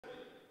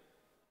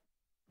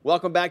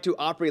Welcome back to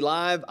Opry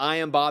Live. I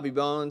am Bobby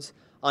Bones.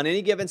 On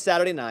any given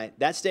Saturday night,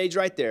 that stage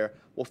right there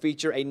will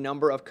feature a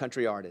number of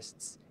country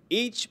artists,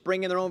 each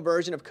bringing their own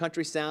version of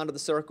country sound to the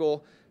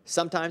circle.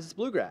 Sometimes it's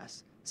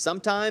bluegrass,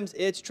 sometimes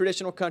it's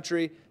traditional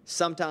country,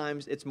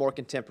 sometimes it's more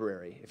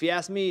contemporary. If you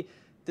ask me,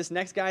 this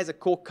next guy is a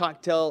cool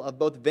cocktail of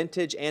both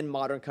vintage and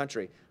modern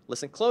country.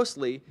 Listen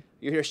closely,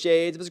 you'll hear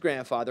shades of his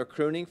grandfather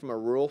crooning from a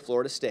rural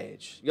Florida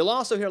stage. You'll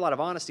also hear a lot of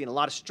honesty and a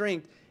lot of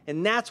strength,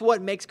 and that's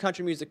what makes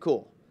country music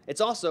cool.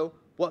 It's also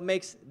what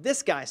makes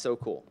this guy so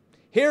cool.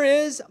 Here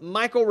is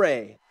Michael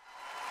Ray.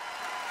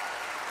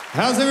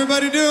 How's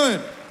everybody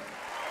doing?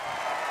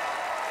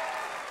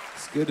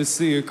 It's good to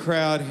see a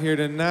crowd here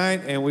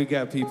tonight, and we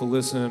got people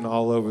listening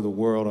all over the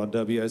world on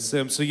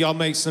WSM, so y'all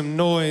make some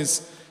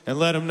noise and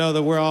let them know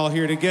that we're all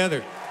here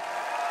together.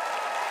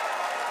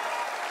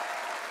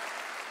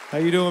 How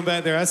you doing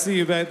back there? I see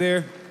you back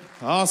there.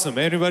 Awesome.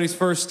 Everybody's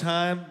first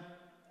time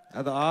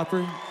at the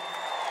Opry?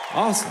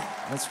 Awesome.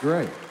 That's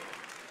great.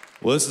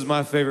 Well, this is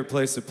my favorite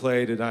place to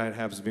play tonight. It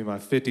happens to be my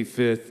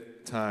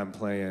 55th time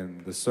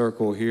playing the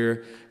Circle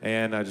here.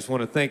 And I just want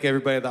to thank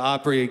everybody at the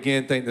Opry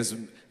again. Thank this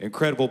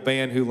incredible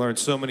band who learned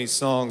so many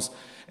songs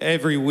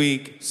every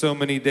week, so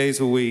many days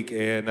a week.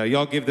 And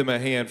y'all give them a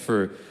hand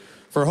for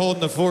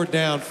holding the fort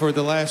down for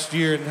the last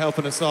year and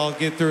helping us all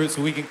get through it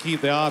so we can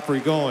keep the Opry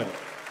going.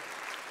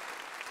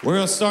 We're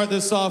going to start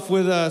this off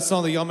with a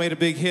song that y'all made a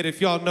big hit.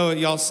 If y'all know it,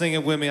 y'all sing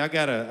it with me. I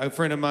got a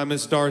friend of mine,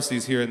 Miss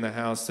Darcy's here in the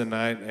house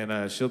tonight,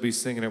 and she'll be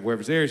singing it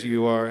wherever there's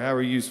you are. How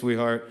are you,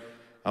 sweetheart?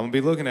 I'm going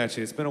to be looking at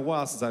you. It's been a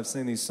while since I've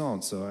seen these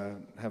songs, so I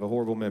have a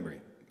horrible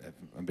memory, if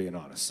I'm being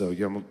honest. So I'm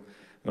going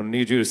to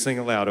need you to sing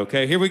it loud,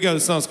 okay? Here we go. The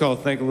song's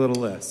called Think a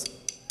Little Less.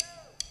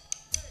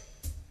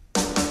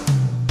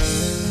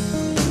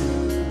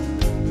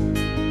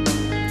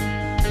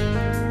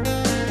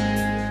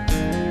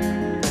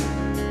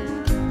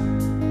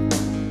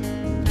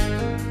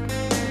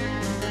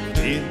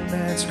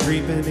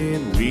 Creeping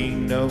in, we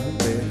know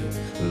better.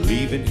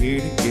 Leaving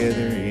here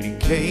together, and in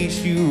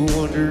case you were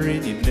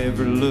wondering, you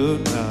never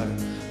looked harder.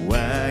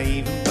 Why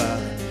even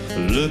bother?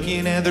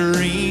 Looking at the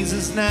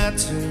reasons not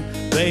to,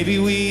 baby,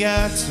 we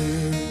ought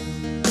to.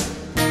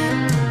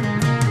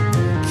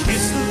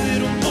 Kiss a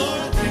little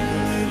more, think a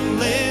little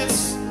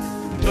less.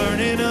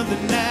 Burning up the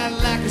night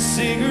like a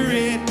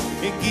cigarette,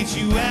 and get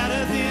you out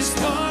of this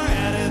car,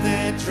 out of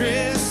that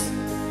dress.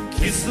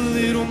 Kiss a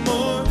little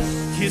more.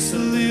 Kiss a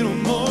little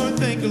more,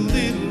 think a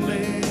little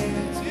less.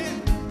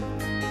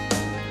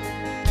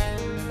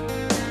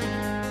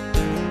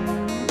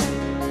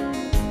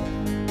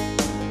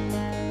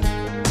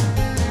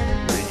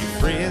 When your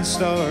friends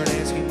start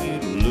asking you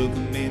to look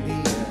them in the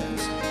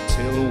eyes,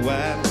 tell a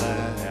white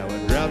lie how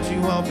I dropped you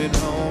off at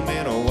home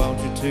and I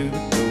walked you to the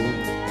door.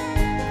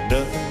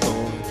 Nothing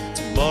more.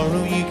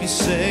 Tomorrow you can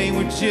say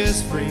we're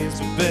just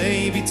friends, but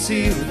baby,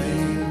 till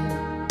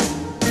then,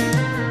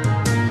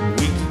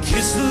 we can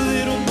kiss a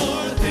little more.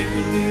 A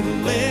little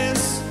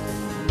less,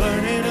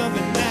 burning up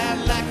a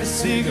night like a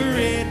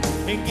cigarette,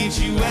 and get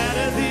you out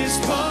of this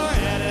bar,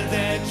 out of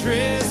that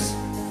dress.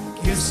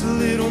 Kiss a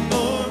little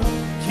more,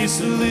 kiss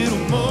a little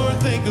more,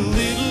 think a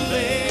little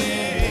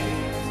less.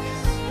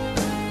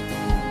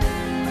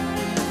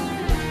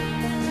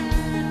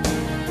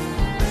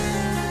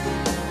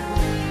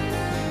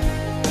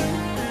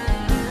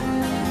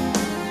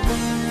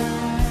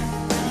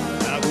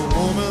 I will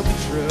warm up the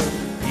truck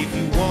if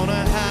you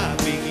wanna hop,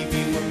 give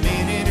you a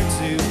minute or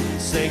two.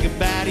 Say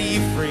goodbye to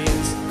your friends.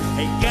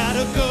 Ain't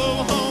gotta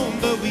go home,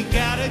 but we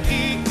gotta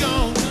get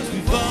gone, 'cause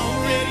we've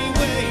already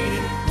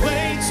waited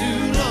way too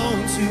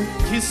long to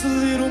kiss a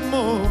little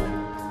more,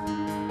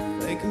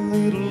 think a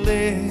little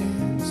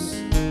less,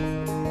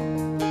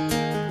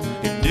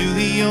 and do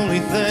the only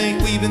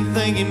thing we've been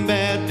thinking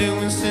about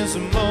doing since the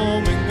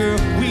moment, girl,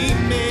 we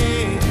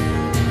met.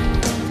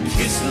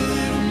 Kiss a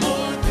little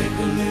more, think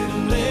a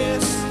little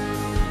less,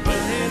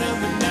 burning up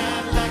the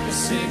night like a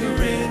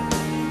cigarette.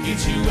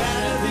 Get you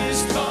out of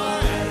this car,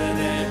 out of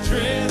that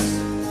dress.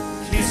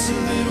 Kiss a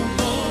little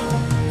more,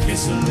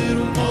 kiss a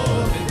little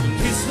more,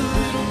 kiss a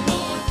little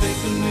more, think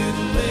a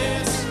little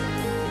less.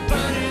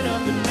 Burning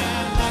up the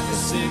night like a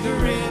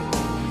cigarette.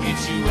 Get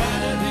you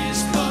out of this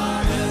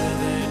car, out of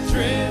that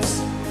dress.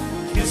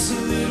 Kiss a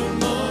little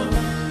more,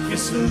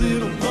 kiss a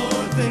little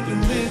more, think a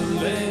little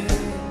less.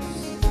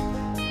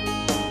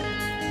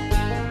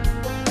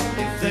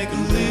 And think a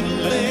little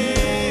less.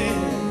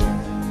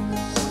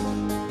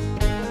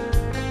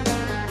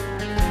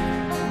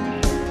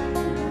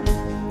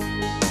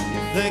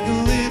 Think a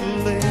little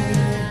less.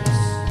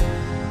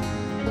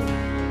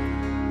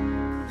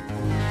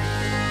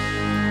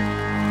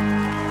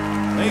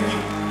 Thank you.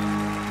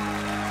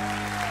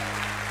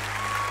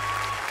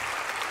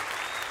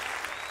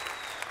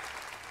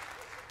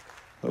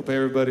 Hope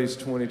everybody's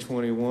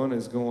 2021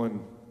 is going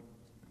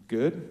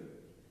good.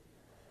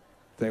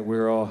 I think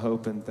we're all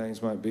hoping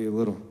things might be a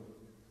little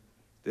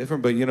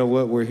different, but you know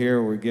what? We're here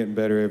and we're getting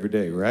better every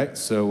day, right?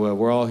 So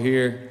we're all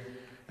here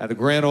at the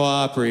Grand Ole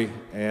Opry,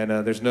 and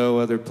there's no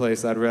other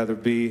place I'd rather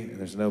be, and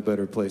there's no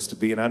better place to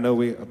be. And I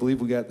believe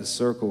we got the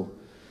Circle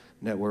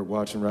network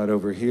watching right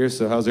over here.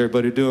 So how's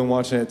everybody doing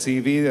watching that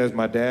TV? There's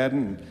my dad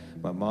and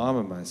my mom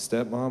and my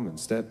stepmom and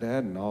stepdad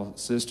and all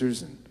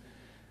sisters, and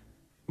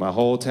my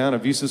whole town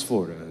of Eustis,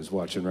 Florida is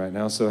watching right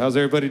now. So how's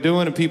everybody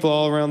doing? And people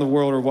all around the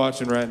world are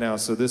watching right now.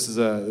 So this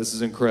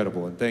is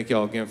incredible. And thank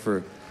y'all again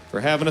for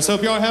having us.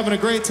 Hope y'all are having a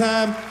great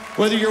time.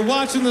 Whether you're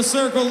watching The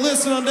Circle,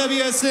 listening on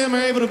WSM,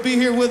 or able to be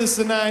here with us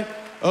tonight,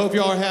 I hope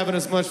y'all are having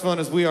as much fun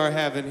as we are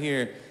having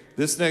here.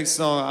 This next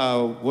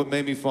song, what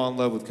made me fall in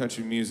love with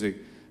country music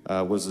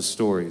was the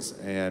stories.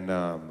 And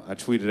I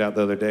tweeted out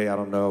the other day, I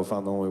don't know if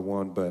I'm the only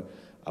one, but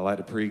I like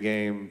to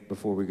pregame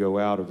before we go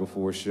out or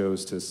before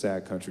shows to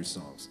sad country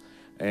songs.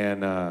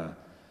 And I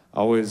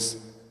always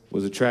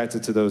was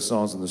attracted to those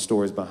songs and the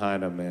stories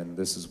behind them, and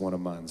this is one of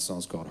mine. The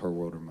song's called Her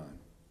World or Mine.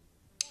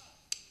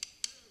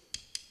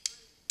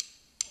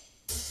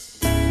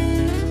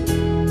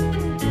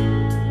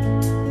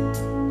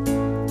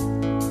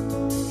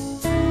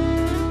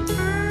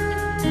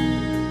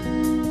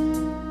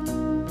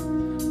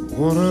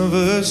 One of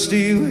us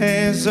still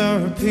has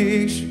our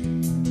picture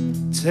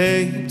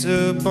taped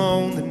up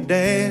on the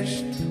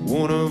dash.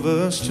 One of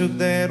us took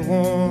that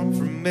one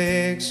from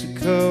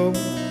Mexico,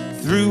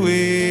 threw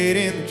it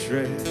in the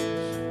trash.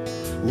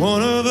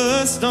 One of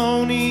us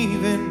don't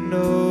even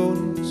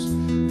notice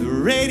the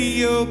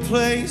radio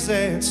plays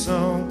that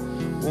song.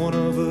 One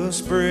of us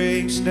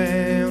breaks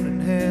down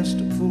and has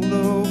to pull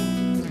over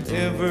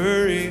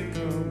whenever it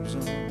comes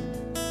on.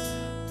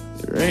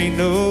 There ain't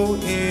no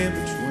in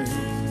between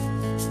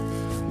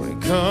when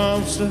it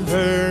comes to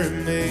her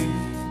and me.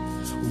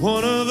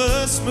 One of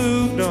us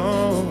moved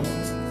on,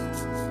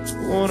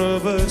 one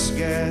of us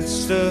got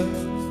stuck,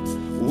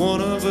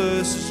 one of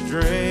us is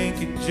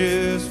drinking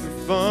just for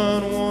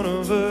fun, one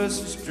of us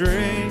is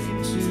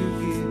drinking to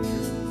get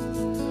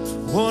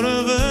drunk. One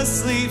of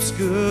us sleeps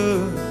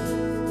good,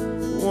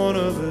 one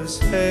of us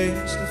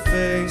hates to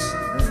face the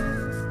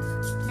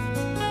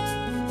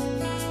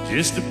night.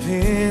 Just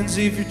depends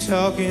if you're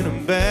talking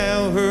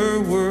about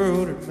her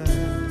world or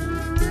mine.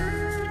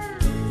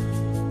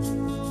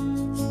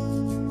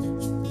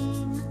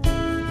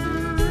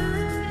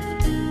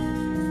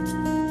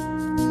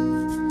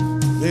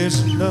 There's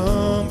a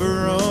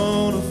number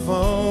on a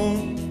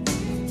phone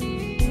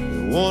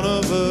that one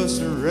of us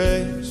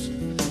erased.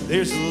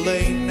 There's a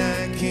late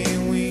night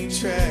can we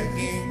track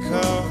in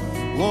car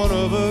one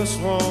of us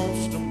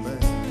wants to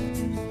make.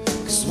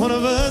 'Cause one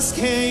of us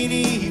can't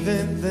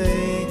even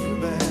think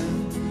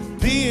about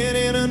being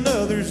in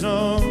another's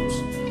arms.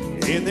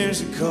 And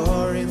there's a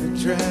car in the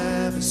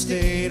driving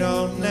state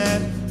all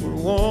night where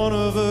one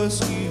of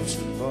us used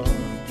to park.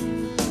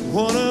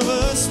 One of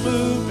us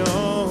moved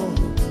on,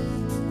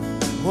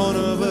 one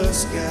of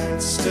us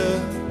got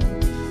stuck,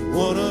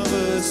 one of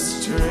us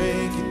is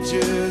drinking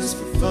just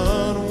for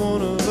fun,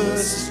 one of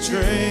us is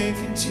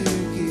drinking to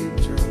get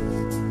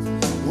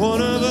drunk.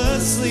 One of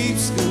us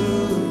sleeps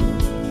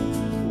good,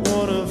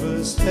 one of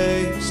us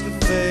hates to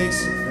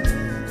face the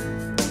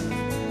night.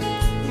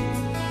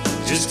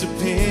 Just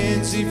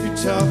depends if you're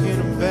talking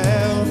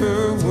about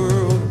her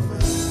world.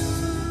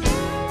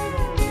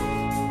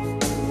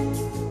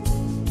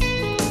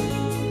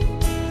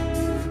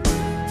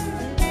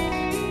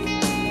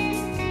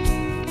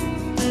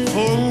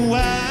 For a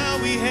while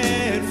we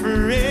had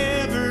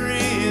forever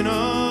in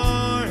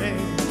our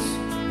hands.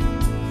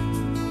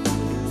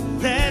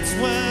 That's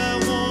why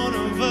one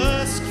of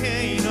us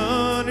can't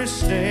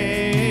understand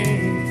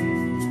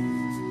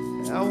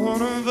how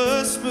one of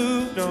us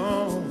moved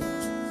on,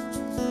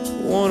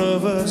 one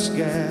of us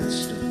got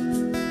stuck,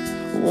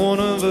 one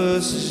of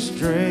us is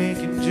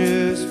drinking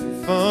just for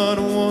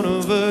fun, one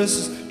of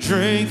us is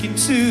drinking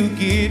to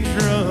get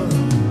drunk.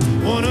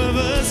 One of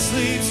us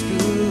sleeps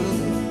good,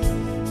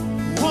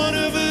 one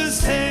of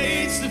us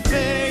hates to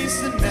face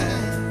the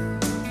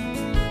night.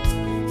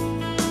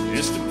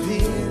 Just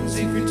depends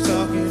if you're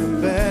talking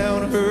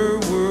about her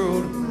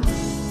world or mine.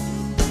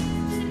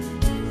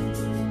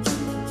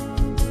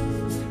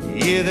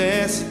 Yeah,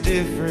 that's the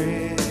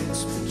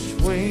difference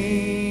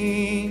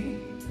between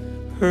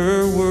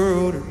her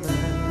world or mine.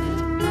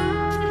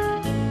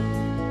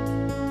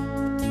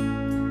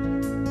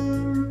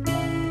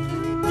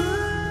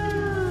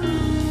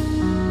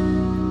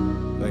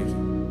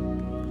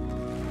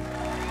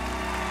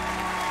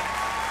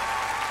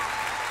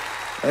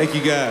 Thank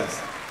you,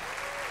 guys.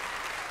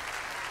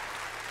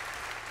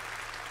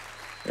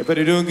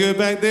 Everybody doing good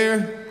back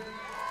there?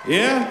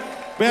 Yeah?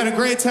 We had a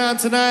great time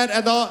tonight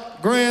at the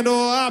Grand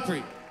Ole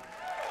Opry.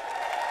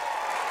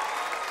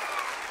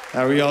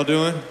 How are y'all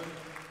doing?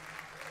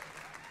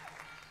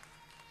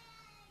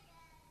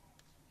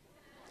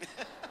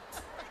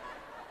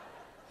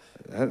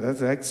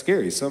 That's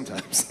scary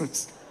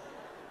sometimes.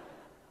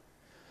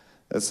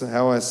 That's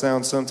how I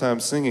sound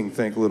sometimes singing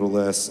Think a Little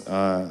Less.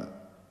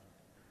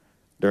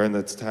 During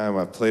that time,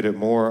 I played it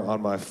more on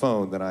my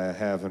phone than I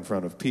have in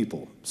front of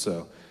people.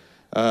 So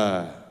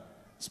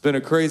it's been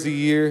a crazy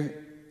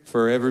year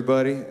for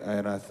everybody,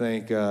 and I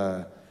think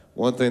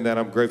one thing that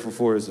I'm grateful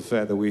for is the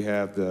fact that we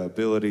have the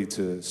ability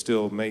to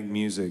still make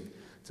music,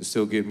 to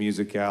still get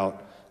music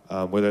out,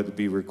 whether it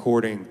be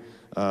recording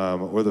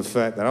or the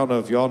fact that, I don't know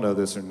if y'all know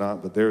this or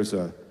not, but there's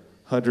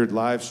 100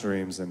 live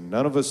streams, and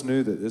none of us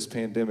knew that this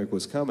pandemic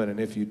was coming, and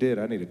if you did,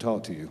 I need to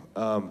talk to you.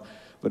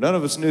 But none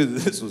of us knew that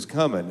this was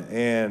coming,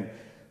 and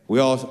we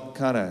all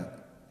kind of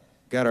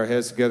got our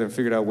heads together and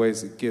figured out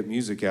ways to get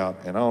music out.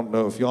 And I don't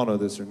know if y'all know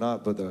this or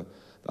not, but the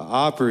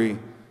Opry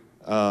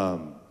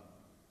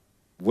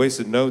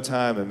wasted no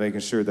time in making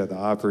sure that the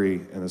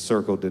Opry and the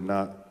Circle did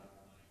not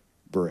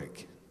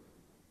break.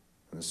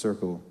 And the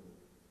Circle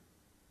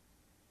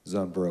is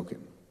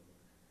unbroken.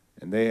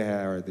 And they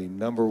are the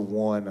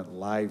 #1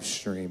 live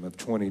stream of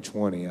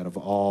 2020 out of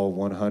all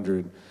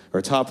 100,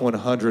 or top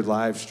 100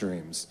 live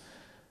streams.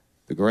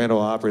 The Grand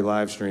Ole Opry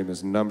live stream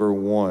is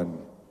 #1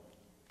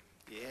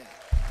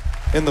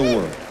 in the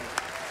world.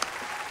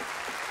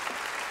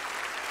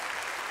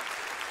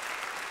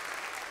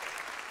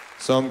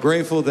 So I'm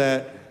grateful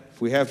that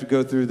if we have to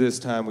go through this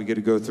time, we get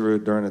to go through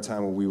it during a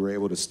time where we were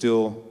able to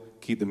still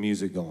keep the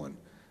music going.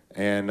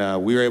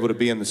 And we were able to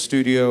be in the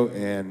studio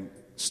and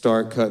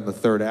start cutting the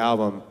third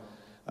album,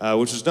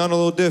 which was done a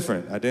little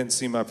different. I didn't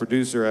see my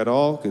producer at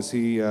all because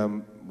he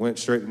went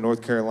straight to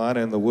North Carolina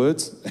in the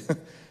woods.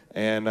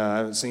 And I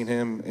haven't seen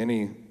him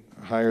any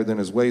higher than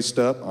his waist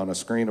up on a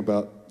screen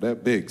about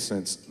that big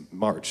since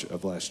March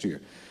of last year.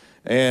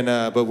 And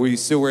but we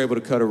still were able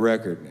to cut a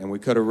record, and we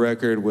cut a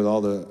record with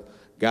all the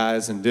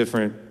guys in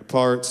different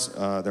parts,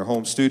 their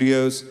home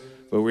studios,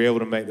 but we were able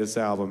to make this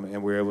album,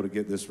 and we were able to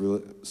get this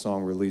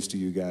song released to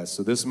you guys.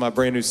 So this is my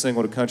brand new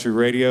single to country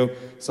radio. The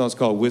song's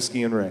called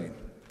Whiskey and Rain.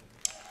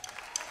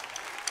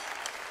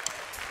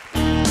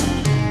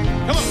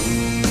 Come on.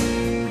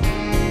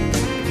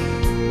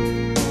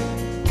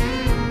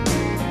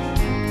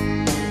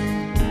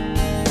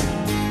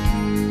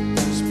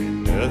 It's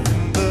been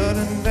nothing but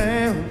a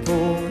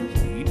downpour,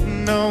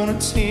 heating on a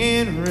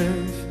tin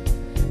roof.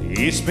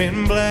 It's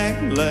been Black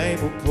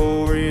Label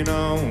pouring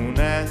on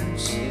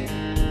ice.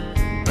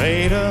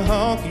 Made a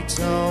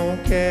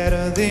honky-tonk out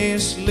of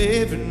this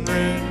living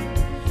room.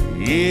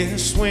 Yeah,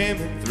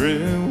 swimming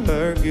through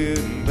her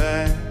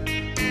goodbye.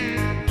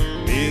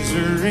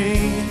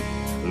 Misery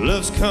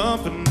loves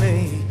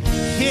company.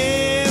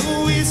 Yeah,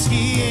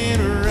 whiskey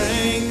and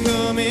rain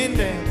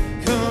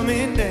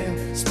coming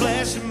down,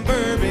 splashing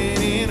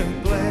bourbon in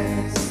a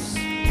glass.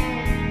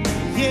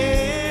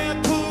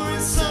 Yeah, pouring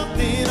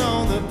something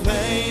on the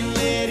pain.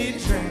 Let it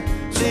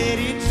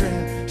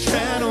drown,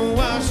 trying to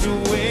wash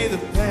away the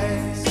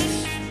past.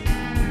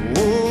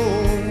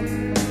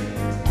 Whoa,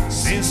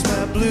 since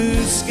my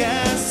blue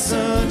sky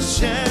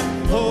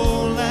sunshine,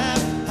 whole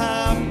life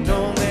hopped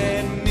on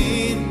that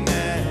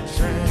midnight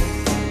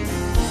train.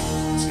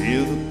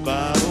 Till the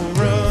bottle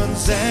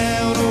runs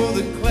out, or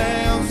the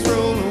clouds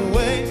roll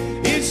away.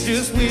 It's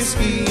just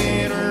whiskey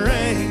and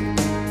rain.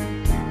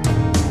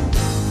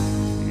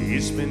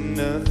 It's been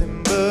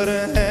nothing but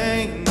a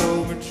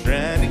hangover,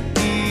 trying to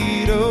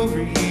get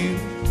over you.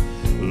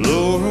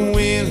 Lord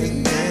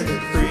willing, and the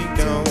creek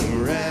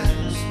don't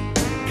rise.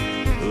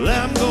 Well,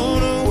 I'm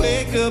gonna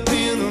wake up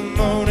in the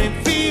morning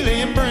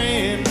feeling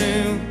brand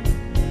new,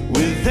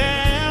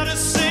 without a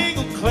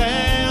single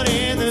cloud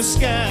in the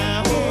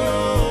sky.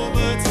 Oh,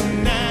 but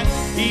tonight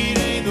it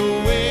ain't the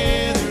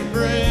weather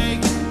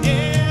break.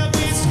 Yeah,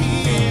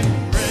 whiskey and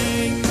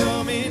rain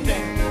coming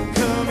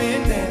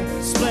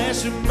down,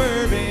 splashing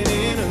bourbon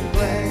in a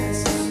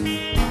glass.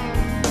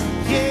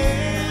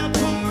 Yeah,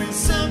 pouring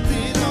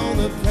something on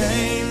the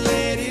pain.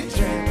 Let it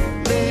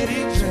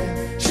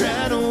drown,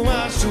 try to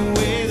wash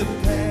away the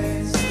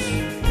past.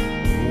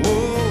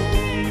 Whoa,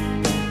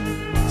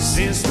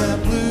 since my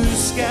blue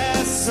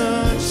sky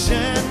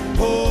sunshine,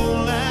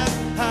 whole life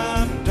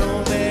hopped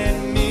on that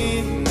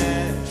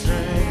midnight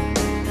train.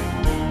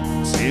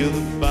 Till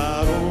the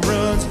bottle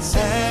runs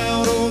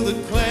out, or the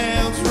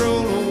clouds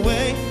roll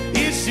away.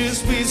 It's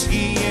just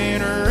whiskey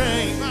and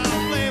rain.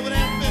 I'll play with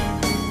that bell.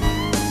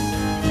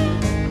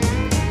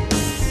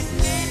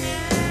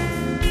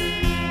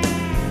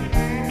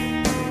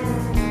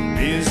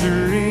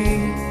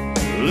 Misery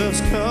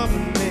loves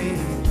company.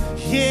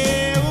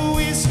 Yeah,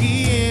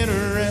 whiskey and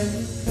rain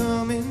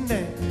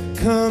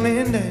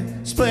coming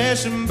down,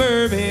 splashing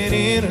bourbon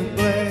in a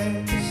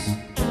glass.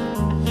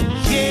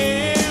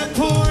 Yeah,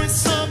 pouring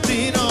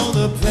something on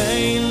the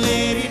pain.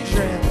 Let it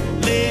drown,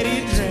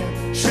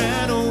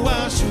 trying to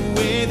wash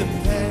away the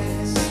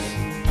past.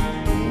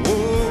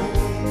 Whoa,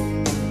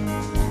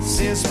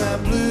 since my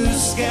blue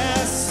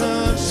sky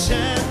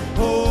sunshine,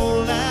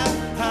 whole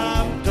life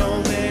hopped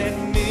on that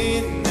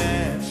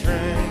midnight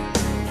train.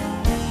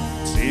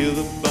 Till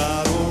the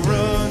bottle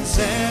runs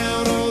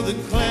out, or the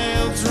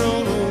clouds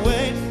roll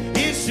away.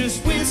 It's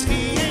just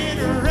whiskey and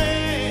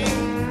rain.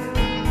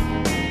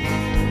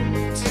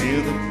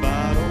 Till the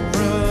bottle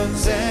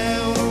runs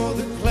out, or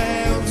the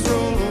clouds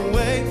roll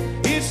away.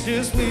 It's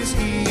just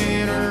whiskey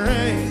and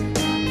rain.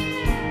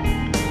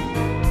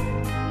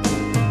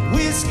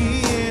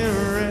 Whiskey and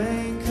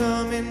rain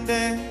coming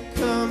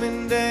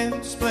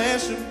down,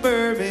 splash of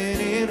bourbon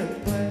in a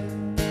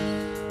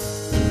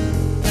glass.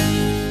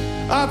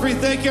 I Opry,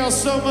 thank y'all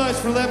so much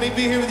for letting me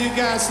be here with you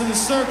guys. To the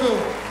Circle,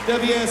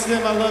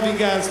 WSM, I love you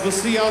guys. We'll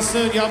see y'all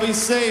soon. Y'all be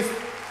safe.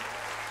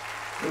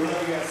 We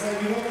love you guys.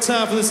 Thank you one more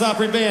time for this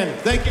Opry band.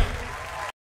 Thank you.